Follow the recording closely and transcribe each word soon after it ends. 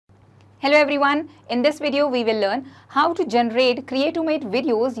Hello everyone, in this video we will learn how to generate Creatomate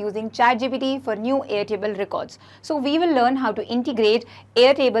videos using ChatGPT for new Airtable records. So we will learn how to integrate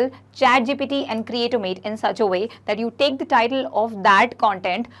Airtable, ChatGPT and Creatomate in such a way that you take the title of that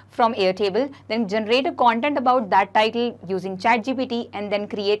content from Airtable, then generate a content about that title using ChatGPT and then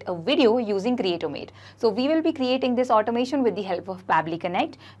create a video using Creatomate. So we will be creating this automation with the help of Pabbly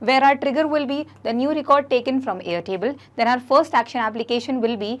Connect, where our trigger will be the new record taken from Airtable. Then our first action application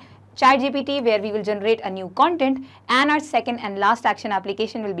will be ChatGPT, where we will generate a new content, and our second and last action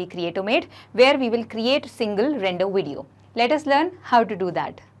application will be Creatomate, where we will create single render video. Let us learn how to do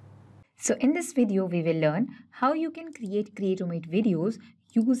that. So in this video, we will learn how you can create Creatomate videos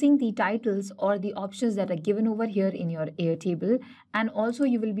using the titles or the options that are given over here in your Airtable, and also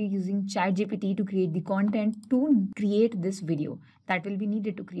you will be using ChatGPT to create the content to create this video that will be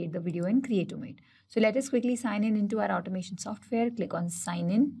needed to create the video in Creatomate. So let us quickly sign in into our automation software. Click on sign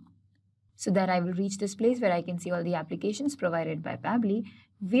in. So that I will reach this place where I can see all the applications provided by Pabbly.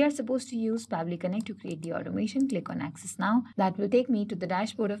 We are supposed to use Pabbly Connect to create the automation. Click on Access Now. That will take me to the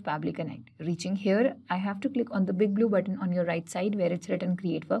dashboard of Pabbly Connect. Reaching here, I have to click on the big blue button on your right side where it's written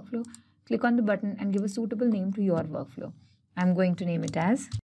Create Workflow. Click on the button and give a suitable name to your workflow. I'm going to name it as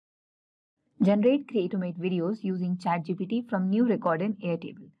Generate Creatomate Videos using ChatGPT from New Record in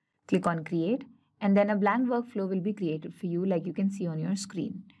Airtable. Click on Create, and then a blank workflow will be created for you like you can see on your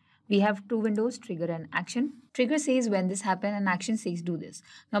screen. We have two windows, trigger and action. Trigger says when this happens and action says do this.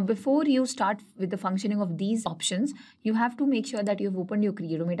 Now before you start with the functioning of these options, you have to make sure that you have opened your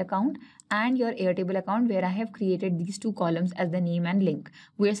Creatomate account and your Airtable account, where I have created these two columns as the name and link.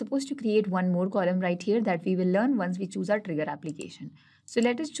 We are supposed to create one more column right here that we will learn once we choose our trigger application. So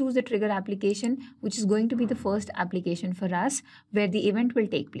let us choose the trigger application, which is going to be the first application for us where the event will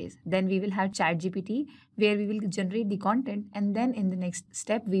take place. Then we will have ChatGPT, where we will generate the content, and then in the next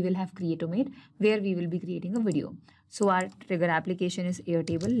step we will have Creatomate, where we will be creating a video. So our trigger application is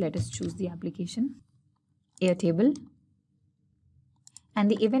Airtable. Let us choose the application Airtable, and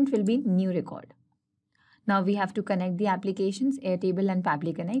the event will be new record. Now we have to connect the applications Airtable and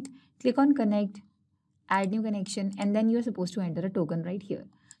Pabbly Connect. Click on Connect, add new connection, and then you're supposed to enter a token right here.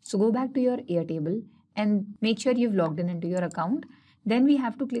 So go back to your Airtable and make sure you've logged in into your account. Then we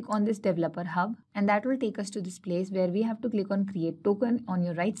have to click on this developer hub, and that will take us to this place where we have to click on create token on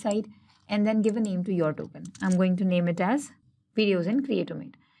your right side and then give a name to your token. I'm going to name it as videos in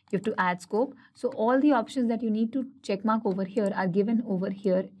Creatomate. You have to add scope. So all the options that you need to check mark over here are given over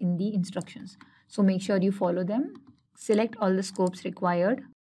here in the instructions. So make sure you follow them. Select all the scopes required.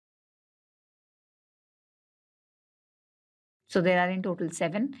 So there are in total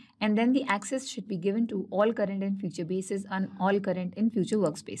 7, and then the access should be given to all current and future bases and all current and future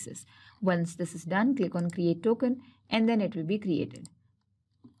workspaces. Once this is done, click on create token and then it will be created.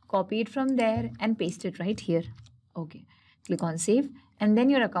 Copy it from there and paste it right here. Okay, click on save, and then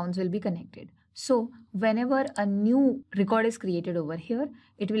your accounts will be connected. So whenever a new record is created over here,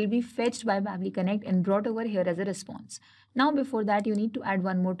 it will be fetched by Pabbly Connect and brought over here as a response. Now before that, you need to add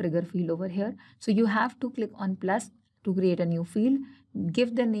one more trigger field over here. So you have to click on plus to create a new field,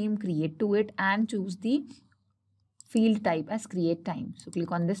 give the name create to it, and choose the field type as create time. So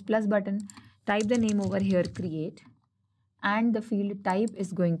click on this plus button, type the name over here create, and the field type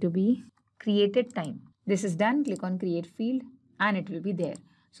is going to be created time. This is done. Click on create field and it will be there.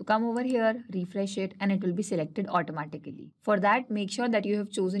 So come over here, refresh it, and it will be selected automatically. For that, make sure that you have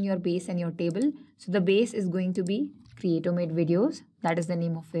chosen your base and your table. So the base is going to be Creatomate videos. That is the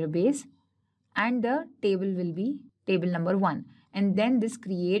name of your base. And the table will be table number 1, and then this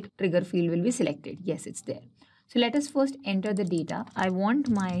create trigger field will be selected. Yes, it's there. So let us first enter the data. I want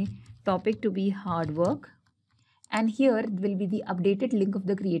my topic to be hard work, and here will be the updated link of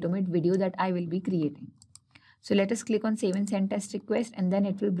the Creatomate video that I will be creating. So let us click on save and send test request, and then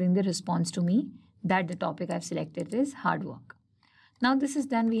it will bring the response to me that the topic I've selected is hard work. Now this is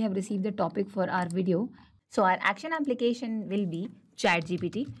done. We have received the topic for our video. So our action application will be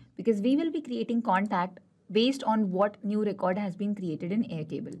ChatGPT, because we will be creating contact based on what new record has been created in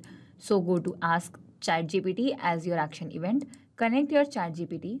Airtable. So go to ask ChatGPT as your action event, connect your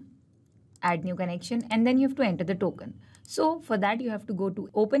ChatGPT, add new connection, and then you have to enter the token. So for that, you have to go to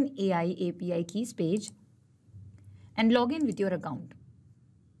OpenAI API keys page and log in with your account.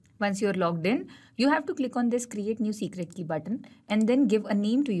 Once you're logged in, you have to click on this create new secret key button and then give a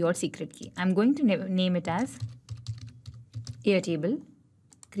name to your secret key. I'm going to name it as Airtable.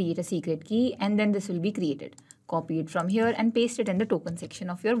 Create a secret key, and then this will be created. Copy it from here and paste it in the token section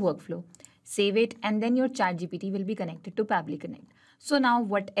of your workflow. Save it, and then your ChatGPT will be connected to Pabbly Connect. So now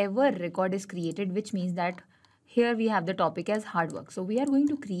whatever record is created, which means that Here we have the topic as hard work. So we are going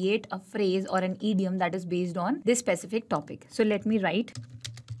to create a phrase or an idiom that is based on this specific topic. So let me write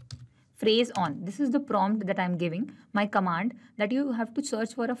phrase on. This is the prompt that I'm giving, my command, that you have to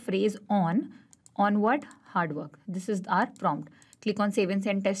search for a phrase on what? Hard work. This is our prompt. Click on save and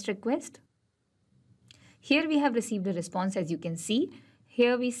send test request. Here we have received a response, as you can see.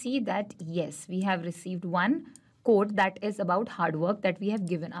 Here we see that yes, we have received one code that is about hard work that we have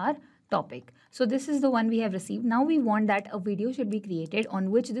given our topic. So this is the one we have received. Now we want that a video should be created on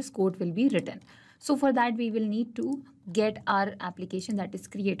which this code will be written. So for that we will need to get our application, that is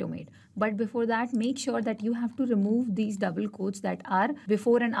Creatomate. But before that, make sure that you have to remove these double quotes that are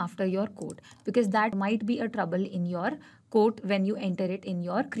before and after your code, because that might be a trouble in your code when you enter it in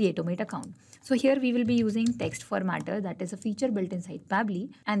your Creatomate account. So here we will be using text formatter, that is a feature built inside Pabbly,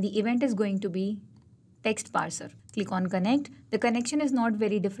 and the event is going to be text parser. Click on connect. The connection is not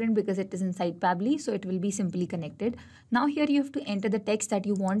very different because it is inside Pabbly, so it will be simply connected. Now here you have to enter the text that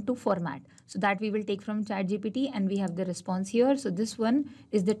you want to format. So that we will take from ChatGPT, and we have the response here. So this one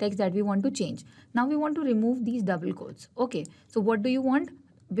is the text that we want to change. Now we want to remove these double quotes. Okay, so what do you want?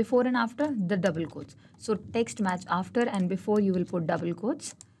 Before and after, the double quotes. So text match after and before you will put double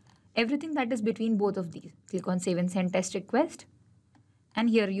quotes. Everything that is between both of these. Click on save and send test request. And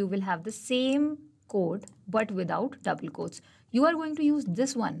here you will have the same code but without double quotes. You are going to use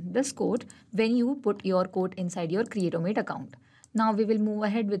this code, when you put your code inside your Creatomate account. Now we will move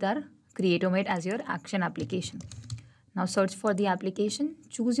ahead with our Creatomate as your action application. Now search for the application,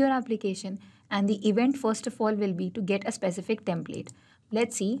 choose your application, and the event first of all will be to get a specific template.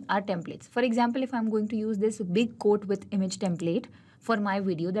 Let's see our templates. For example, if I'm going to use this big quote with image template for my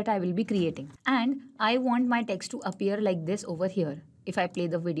video that I will be creating, and I want my text to appear like this over here. If I play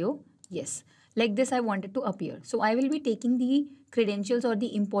the video, yes, like this I want it to appear. So I will be taking the credentials or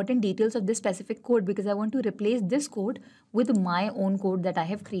the important details of this specific code because I want to replace this code with my own code that I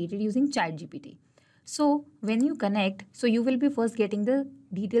have created using ChatGPT. So when you connect, so you will be first getting the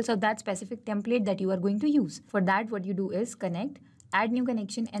details of that specific template that you are going to use. For that, what you do is connect, add new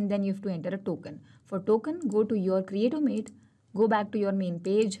connection, and then you have to enter a token. For token, go to your Creatomate, go back to your main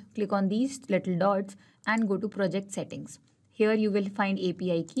page, click on these little dots and go to project settings. Here you will find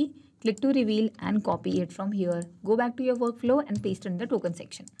API key. Click to reveal and copy it from here. Go back to your workflow and paste it in the token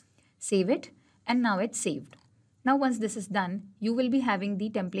section. Save it, and now it's saved. Now once this is done, you will be having the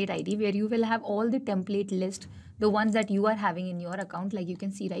template ID where you will have all the template list, the ones that you are having in your account, like you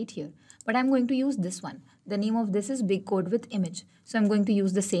can see right here. But I'm going to use this one. The name of this is big code with image. So I'm going to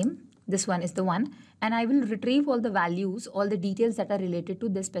use the same. This one is the one, and I will retrieve all the values, all the details that are related to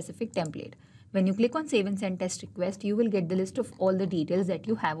this specific template. When you click on save and send test request, you will get the list of all the details that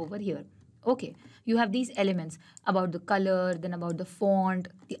you have over here. Okay, you have these elements about the color, then about the font,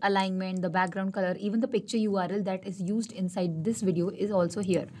 the alignment, the background color, even the picture URL that is used inside this video is also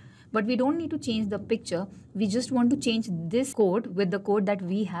here. But we don't need to change the picture. We just want to change this code with the code that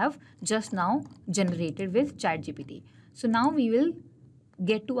we have just now generated with ChatGPT. So now we will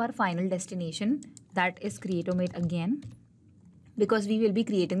get to our final destination, that is Creatomate again, because we will be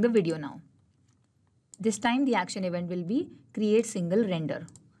creating the video now. This time the action event will be create single render.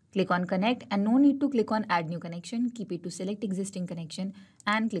 Click on connect, and no need to click on add new connection. Keep it to select existing connection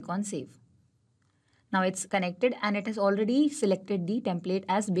and click on save. Now it's connected and it has already selected the template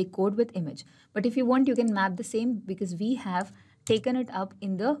as big code with image. But if you want, you can map the same because we have taken it up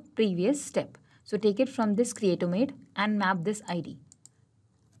in the previous step. So take it from this Creatomate and map this ID.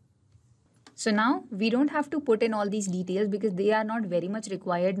 So now we don't have to put in all these details because they are not very much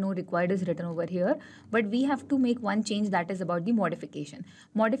required. No required is written over here. But we have to make one change, that is about the modification.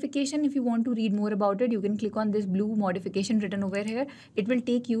 Modification, if you want to read more about it, you can click on this blue modification written over here. It will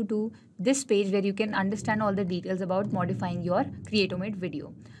take you to this page where you can understand all the details about modifying your Creatomate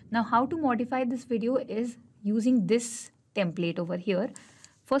video. Now how to modify this video is using this template over here.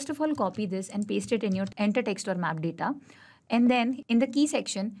 First of all, copy this and paste it in your enter text or map data. And then in the key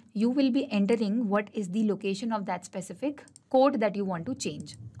section, you will be entering what is the location of that specific code that you want to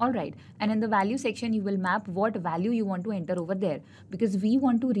change. All right. And in the value section, you will map what value you want to enter over there, because we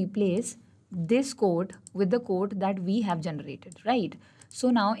want to replace this code with the code that we have generated, right? So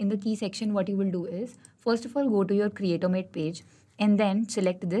now in the key section, what you will do is, first of all, go to your Creatomate page and then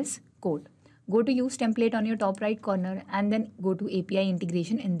select this code. Go to use template on your top right corner and then go to API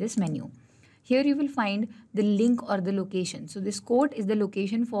integration in this menu. Here you will find the link or the location. So this code is the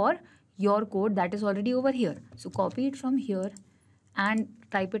location for your code that is already over here. So copy it from here and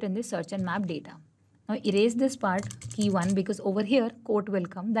type it in the search and map data. Now erase this part, key 1, because over here code will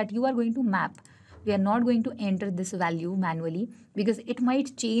come that you are going to map. We are not going to enter this value manually because it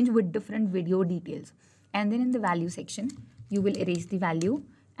might change with different video details. and then in the value section, you will erase the value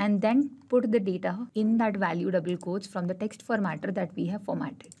and then put the data in that value double quotes from the text formatter that we have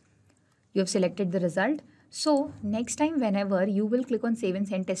formatted. You have selected the result. So next time whenever you will click on save and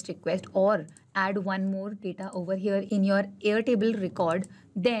send test request or add one more data over here in your Airtable record,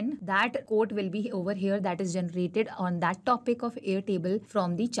 then that quote will be over here that is generated on that topic of Airtable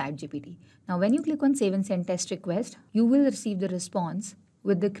from the ChatGPT. Now when you click on save and send test request, you will receive the response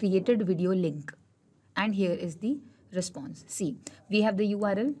with the created video link. And here is the response. See, we have the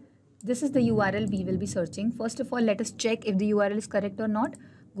URL. This is the URL we will be searching. First of all, let us check if the URL is correct or not.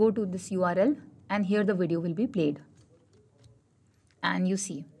 Go to this URL and here the video will be played. And you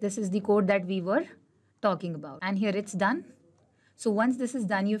see, this is the code that we were talking about. And here it's done. So once this is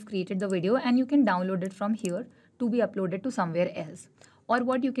done, you've created the video and you can download it from here to be uploaded to somewhere else. Or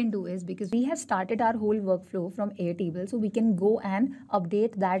what you can do is, because we have started our whole workflow from Airtable, so we can go and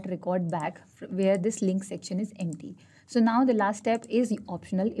update that record back where this link section is empty. So now the last step is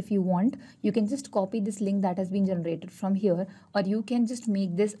optional. If you want, you can just copy this link that has been generated from here, or you can just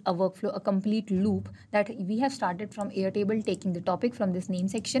make this a workflow, a complete loop that we have started from Airtable, taking the topic from this name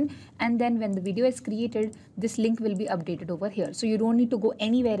section, and then when the video is created, this link will be updated over here. So you don't need to go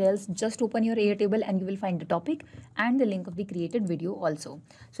anywhere else, just open your Airtable and you will find the topic and the link of the created video also.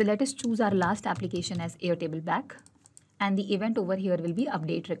 So let us choose our last application as Airtable back, and the event over here will be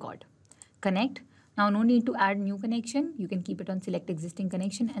update record. Connect. Now no need to add new connection. You can keep it on select existing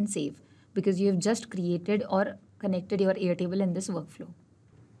connection and save, because you have just created or connected your Airtable in this workflow.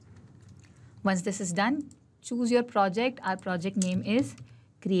 Once this is done, choose your project. Our project name is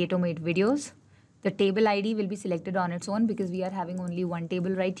Creatomate Videos. The table ID will be selected on its own because we are having only one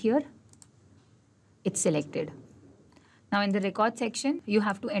table right here. It's selected. Now in the record section, you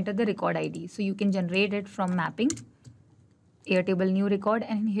have to enter the record ID. So you can generate it from mapping, Airtable new record,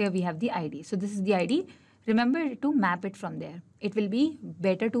 and here we have the ID. So this is the ID. Remember to map it from there. It will be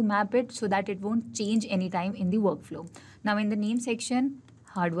better to map it so that it won't change anytime in the workflow. Now in the name section,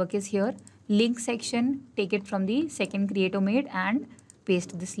 hard work is here. Link section, take it from the second Creatomate and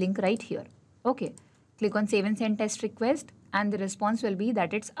paste this link right here. Okay, click on save and send test request and the response will be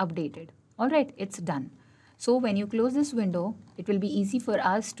that it's updated. All right, it's done. So when you close this window, it will be easy for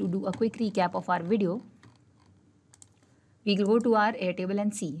us to do a quick recap of our video. We go to our Airtable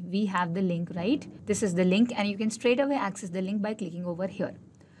and see we have the link, right? This is the link and you can straight away access the link by clicking over here.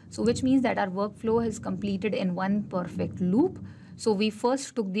 So which means that our workflow is completed in one perfect loop. So we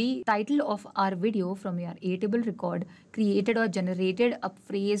first took the title of our video from your Airtable record, created or generated a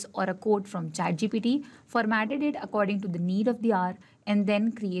phrase or a quote from ChatGPT, formatted it according to the need of the hour, and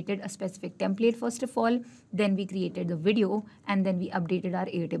then created a specific template first of all. Then we created the video and then we updated our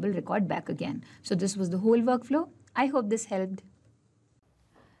Airtable record back again. So this was the whole workflow. I hope this helped.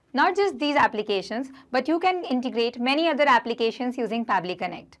 Not just these applications, but you can integrate many other applications using Pabbly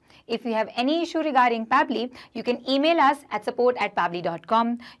Connect. If you have any issue regarding Pabbly, you can email us at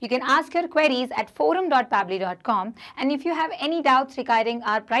support@pabbly.com. You can ask your queries at forum.pabbly.com. And if you have any doubts regarding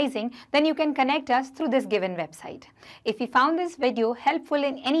our pricing, then you can connect us through this given website. If you found this video helpful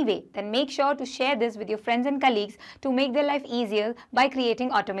in any way, then make sure to share this with your friends and colleagues to make their life easier by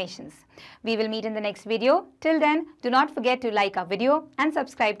creating automations. We will meet in the next video. Till then, do not forget to like our video and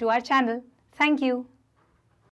subscribe to our channel. Thank you.